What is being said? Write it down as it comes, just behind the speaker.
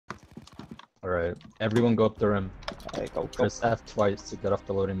Alright, everyone go up the rim. Alright, go. Press F twice to get off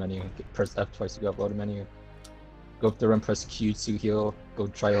the loading menu. Press F twice to get off the loading menu. Go up the rim, press Q to heal. Go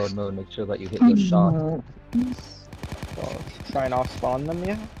tryhard mode, make sure that you hit your shot. So, try and off-spawn them,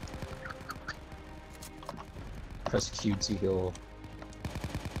 yeah? Press Q to heal.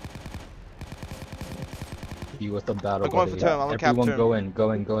 Be with the battle. I'm going for turn, I'm gonna cap Everyone turn.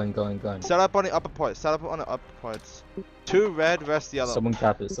 go in. Set up on the upper part, set up on the upper parts. 2 red, rest yellow. Someone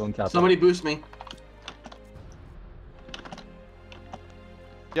cap it, Somebody boost me.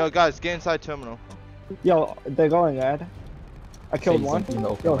 Yo guys, get inside terminal. Yo, they're going, Ed. I killed Say one. something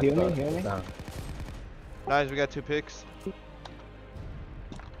open Yo, like heal me, that. heal me. Down. Nice, we got 2 picks. Yeah,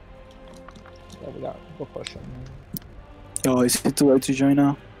 we got. We'll push him. Yo, is it too late to join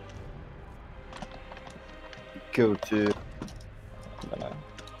now? Kill 2. I'm gonna...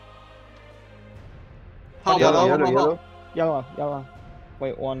 Help, Yellow, help, help, help. Yellow.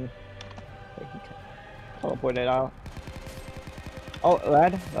 Wait, one. Wait, he can teleport it out. Oh,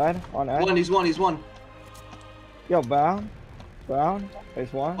 red, on Ed. He's one. Yo, brown.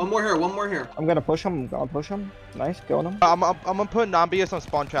 There's one. One more here. I'm gonna push him. Nice, killed him. I'm gonna put non-BS on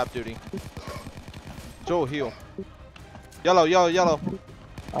spawn trap duty. Joel, heal. Yellow.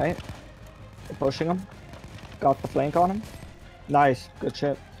 Alright. We're pushing him. Got the flank on him. Nice, good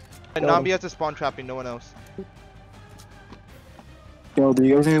shit. And non-BS is spawn trapping, no one else. Yo, do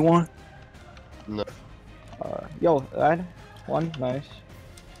you guys hit one? No. Yo, red. One, nice.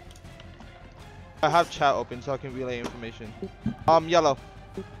 I have chat open so I can relay information. Yellow.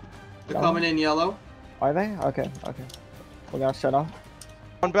 They're coming in yellow. Are they? Okay. We're gonna set off.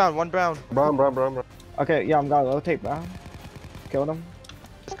 One brown. Brown. Okay, yeah, I'm gonna rotate brown. Killed him.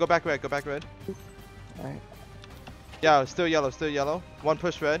 Let's go back red. Alright. Yeah, still yellow. 1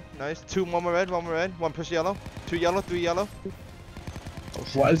 push red, nice. 2 one more red. 1 push yellow. 2 yellow, 3 yellow.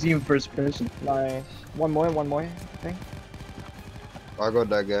 Why is he in first person? Nice. One more, I think. I got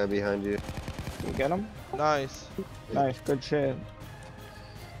that guy behind you. You get him? Nice. Nice, good shit.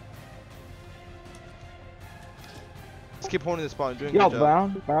 Let's keep holding the spawn, doing Yo, good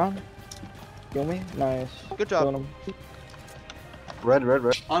job. brown. Kill me? Nice. Good Killed job. him. Red.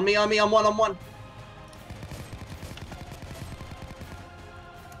 On me, I'm one.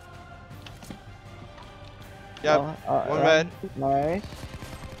 Yep, one red. Nice.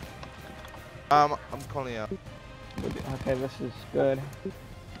 I'm calling out. Okay, this is good.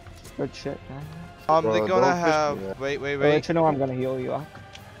 Good shit, man. Bro, They're don't gonna push me, have. man. Wait. I'll let you know I'm gonna heal you up.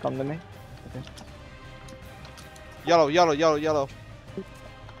 Come to me. Okay. Yellow. Yellow?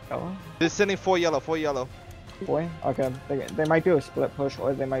 They're sending 4 yellow. Boy? Okay. They might do a split push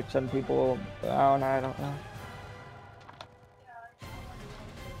or they might send people down, I don't know.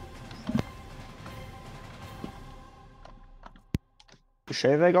 You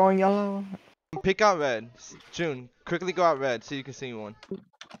sure they're going yellow? Pick out red. June, quickly go out red so you can see one.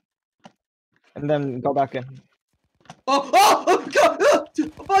 And then go back in. Oh, God! A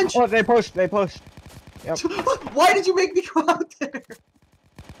bunch! Oh, they pushed. Yep. Why did you make me go out there?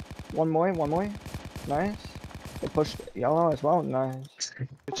 One more. Nice. They pushed yellow as well. Nice. Good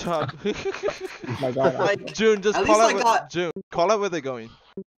job. Oh my god. June, just At call least out. June, call out where they're going.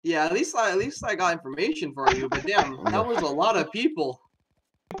 Yeah, at least I got information for you, but damn, that was a lot of people.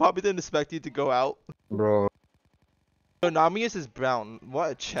 Probably didn't expect you to go out. Bro. So Namius is brown.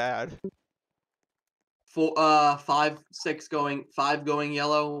 What a Chad. 5 going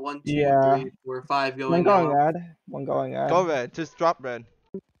yellow. 1, 2, Yeah. 3, 4, 5 going One going yellow. red. Go red. Just drop red.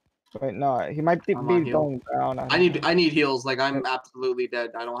 Wait, no, he might be I'm on heal. going brown. I need heals. Like I'm absolutely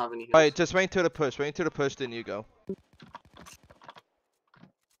dead. I don't have any heals. Alright, just wait to the push. Then you go.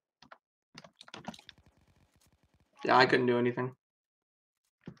 Yeah, I couldn't do anything.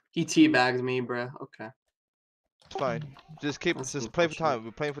 He teabagged me, bruh. Okay. It's fine. Just play for time.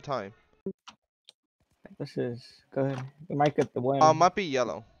 We're playing for time. This is good. We might get the win. Might be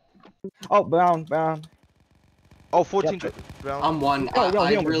yellow. Oh, brown. Oh, 14 Yep. brown. I'm one. Yo,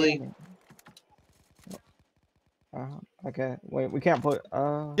 I heal me, really. heal me. Okay. Wait, we can't put.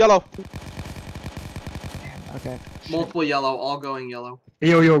 Yellow. Damn, okay. Shit. Multiple yellow, all going yellow.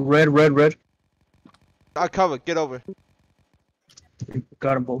 Yo, red. I cover. Get over.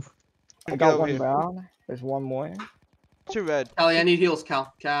 Got them both. I Get got over one here. brown. There's one more. 2 red. Callie, I need heals,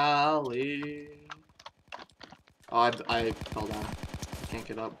 Callie. Oh, I fell down. I can't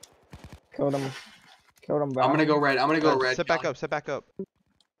get up. Killed him brown. I'm gonna go red. Set back up.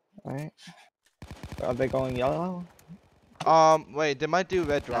 Alright. Are they going yellow? Wait, they might do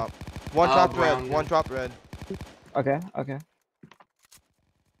red drop. One drop brown, red. yeah. One drop red. Okay.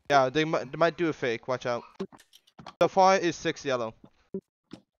 Yeah, they might do a fake. Watch out. So far is 6 yellow.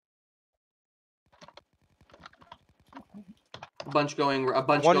 bunch going, a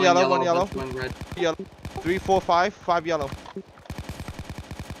bunch One going yellow, yellow, one a yellow. bunch going red. Yellow. 3, 4, 5. 5 yellow.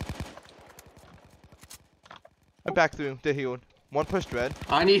 I back through. They're healed. One pushed red.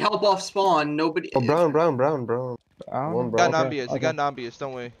 I need help off spawn. Nobody. Oh, brown. One Got brown. non-BS. He okay. got non-BS.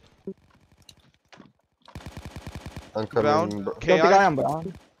 Don't worry. I'm Brown. coming. Killed the Chaotic. guy on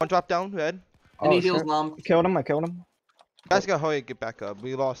brown. One drop down. Red. I need Oh, heals, shit. Nom. Killed him. I killed him. Guys gotta hurry and get back up.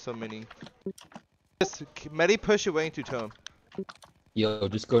 We lost so many. Just Medi push your way into turn. Yo,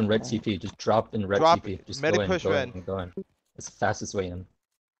 just go in red CP. Just drop in red Drop, CP. Just medi go in, push go red. in, go in. It's the fastest way in.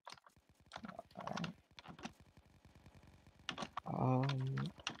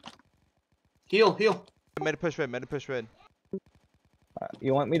 Heal, heal. Medi push red. Medi push red.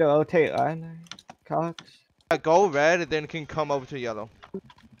 You want me to rotate, Cox? Go red and then can come over to yellow.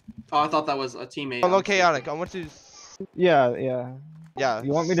 Oh, I thought that was a teammate. Oh, I'm no, chaotic. I want to. Yeah, yeah. Yeah.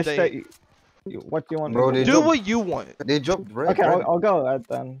 You want me to stay? What do you want? Bro, me they to Do jumped- what you want. They jumped red. Okay, red. I'll go red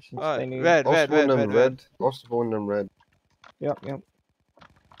then. Since Alright, they need... red, I'll red, spawn red, them red, red. I'll spawn them red. Yep, yep.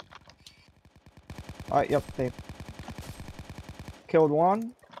 Alright, yep, they killed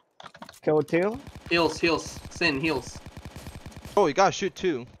one. Killed two. Heals, heals. Sin, heals. Oh, you gotta shoot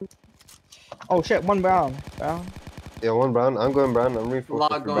two. Oh shit, one brown. Brown. Yeah, one brown. I'm going brown. I'm reinforcing.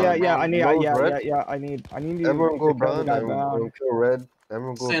 Lot going Yeah, yeah, brown. I need, Brown's yeah, red. yeah, I need you Everyone to go kill the brown. guy I'm brown. kill red.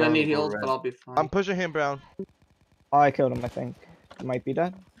 Everyone go Sin, brown. I need go heals, red. but I'll be fine. I'm pushing him brown. Oh, I killed him, I think. He might be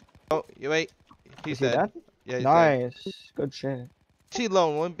dead. Oh, you wait. He's Is he dead. dead? Yeah, he's dead. Nice. Good shit. See,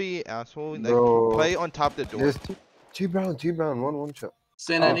 lone won't be asshole. Like, Bro. play on top of the door. There's two brown. One shot.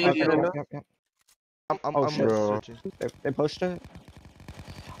 Sin, Oh, I need okay, heal. yep, yep. I'm Oh, shit. switching. They pushed it.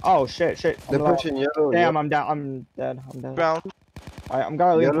 Oh shit, shit. They're I'm low. pushing yellow. Damn, I'm down. I'm dead. I'm dead. Brown. Alright, I'm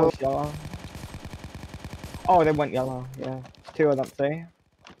gonna Yellow. reinforce yellow. Oh, they went yellow. Yeah, two of them. See?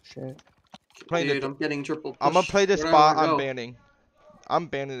 Shit. Playing the Dude, I'm getting triple push. I'm gonna play this Where do I spot. wanna I'm go? banning. I'm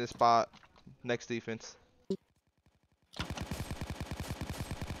banning this spot. Next defense.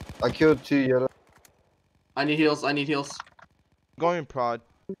 I killed two yellow. I need heals, I need heals. Going prod.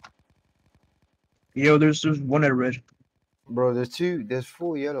 Yo, there's one at red. Bro, there's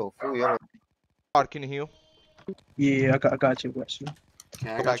four yellow. Prod, can you heal? Yeah, I got you, Wesley. Okay,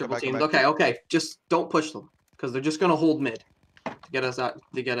 I Go got back, go triple back, go teamed. back. Okay, okay. Just don't push them. Because they're just gonna hold mid. To get us out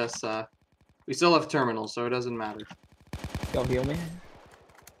we still have terminals, so it doesn't matter. Don't heal me.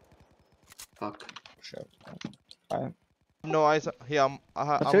 Fuck. Shit. Alright. No eyes. Yeah, I'm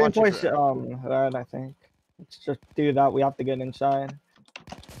Let's watching. reinforce For, red, I think. Let's just do that. We have to get inside.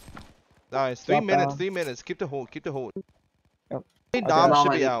 nice. 3 Drop minutes. down. 3 minutes. Keep the hold. Keep the hold. Yep. Hey, Okay. Dom Nom,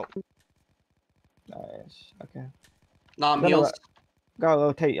 should I be need- out. Nice. Okay. Nom No, no, heals. Gotta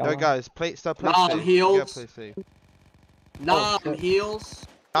rotate yellow. Yo, guys, stop playing Nom safe. You heals. gotta play safe. Nom shit. heals.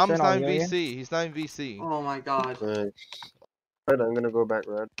 Dom's Turn not on in Union. VC. He's not in VC. Oh my god. Thanks. Red, I'm gonna go back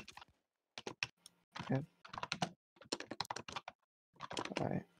red.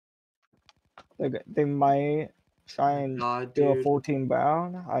 Alright. They might try and God, do a dude. full team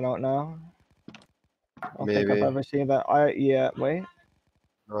brown. I don't know. I don't think Maybe. I've ever seen that. Yeah, wait.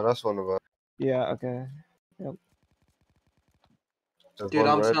 No, that's one of us. Yeah, okay. There's Dude, one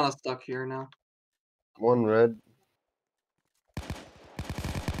I'm red. kind of stuck here now. One red.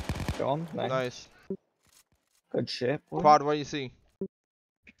 Go on. Nice. Nice. Good shit. boy. Prod, what do you see?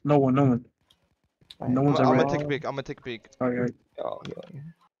 No one. Alright, no one's I'm at gonna red. take a peek. I'm gonna take a peek. Alright. Oh, yeah.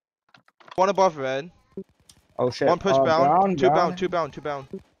 One above red. Oh shit. One push bound. Two bound. Two bound. Two bound.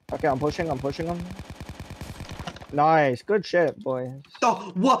 Okay, I'm pushing them. Nice. Good shit, boys.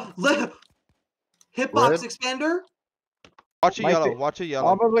 Oh, what? Hitbox expander? Watch a Might yellow. be- Watch a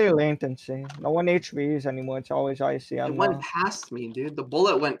yellow. Probably latency. No one HVs anymore. It's always ICM. It went now. past me, dude. The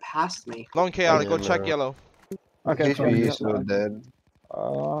bullet went past me. Lone chaotic. Go Yeah, check no. yellow. Okay, cool. HB Yeah, is so dead.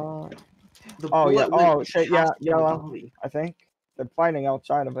 The Oh, yeah. bullet went Oh, shit, yeah, past my yellow. body. I think they're fighting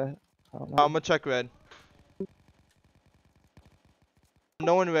outside of it. I don't know. I'm gonna check red.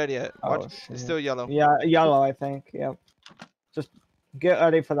 No one red yet. Oh, Watch. shit. It's still yellow. Yeah, yellow, I think. Yep. Just get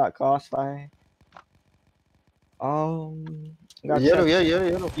ready for that crossfire. Got Yellow, check.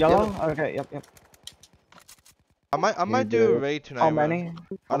 yellow. Yellow? Okay, yep. I might He do a did. raid tonight. How man. many? I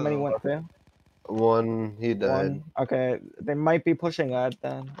How don't many know. went through? One, he died. One. Okay, they might be pushing red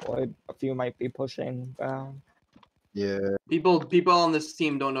then, or a few might be pushing brown. Yeah. People on this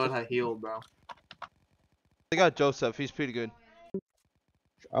team don't know how to heal, bro. They got Joseph. He's pretty good.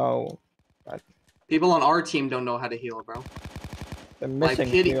 Oh, People on our team don't know how to heal, bro. they're Like,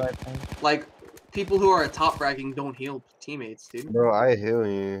 missing Kitty- few, I think. Like, people who are top bragging don't heal teammates, dude. Bro, I heal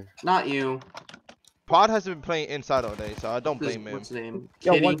you. Not you. Pod hasn't been playing inside all day, so I don't blame him. What's his name?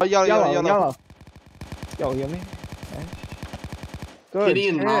 Yo, Kitty. one, Oh, yellow. Yo, heal me. Nice. Good Kitty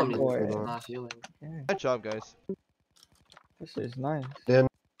and shit, mommy boy. is not healing. Yeah, Good job, guys. this is nice.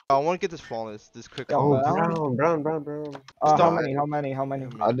 I want to get this flawless. This quick Yo, call. man. Brown. How Stop. many? How many? How many?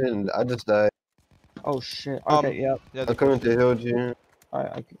 I didn't. I just died. Oh shit. Okay, yep. Yeah, I'm they're coming to pushing. heal you.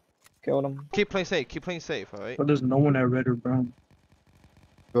 Alright, I killed him. Keep playing safe. Keep playing safe. All right. But there's no one at red or brown.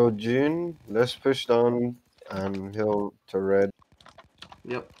 Go June. Let's push down and heal to red.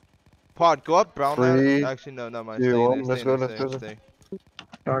 Yep. Pod, go up brown now. 3, Actually, no, not mine. 2, Stay 1. there. Let's Stay go. there. Let's go. Stay.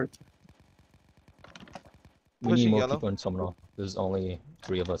 Start. We Pushing need more yellow. people in terminal. There's only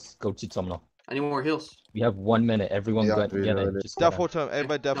 3 of us. Go to terminal. I need more heals. We have 1 minute. Everyone Yeah, get we in. already- Just get Death in. hold time.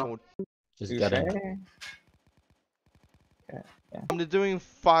 Everybody death No. hold. Just You get in. sure? I'm doing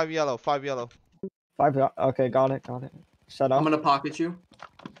 5 yellow. 5 yellow. 5. Okay, got it. Shut I'm up. gonna pocket you.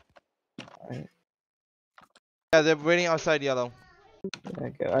 Alright, Yeah, they're waiting outside yellow. yeah,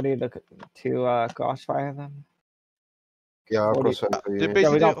 get ready to crossfire them. Yeah, I'll 40. cross one for They're you.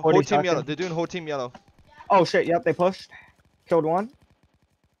 basically we got doing 40 whole team yellow. seconds. They're doing whole team yellow. Oh shit, yep, they pushed. Killed one.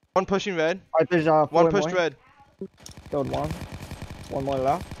 One pushing red. Alright, there's One 4 pushed more. red. Killed one. One more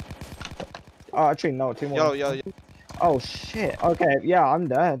left. Oh, actually, no, 2 more. Yellow. Oh shit. Okay, yeah, I'm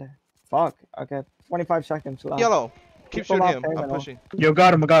dead. Fuck. Okay, 25 seconds left. Yellow. Keep People shooting off him. I'm terminal. pushing. Yo,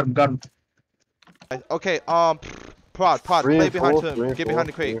 got him. Okay. Prod. Play behind him. Get behind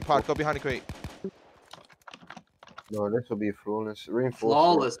the crate. Reinforce. Prod, go behind the crate. No, this will be flawless. Reinforce.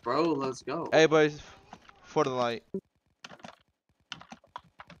 Flawless, bro. Let's go. Everybody's for the light.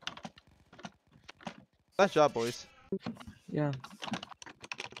 Nice job, boys. Yeah.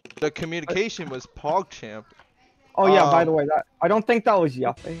 The communication was PogChamp. Oh yeah, by Um, the way, that I don't think that was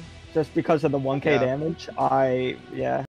Yuppie. Just because of the 1k Yeah. damage. Yeah.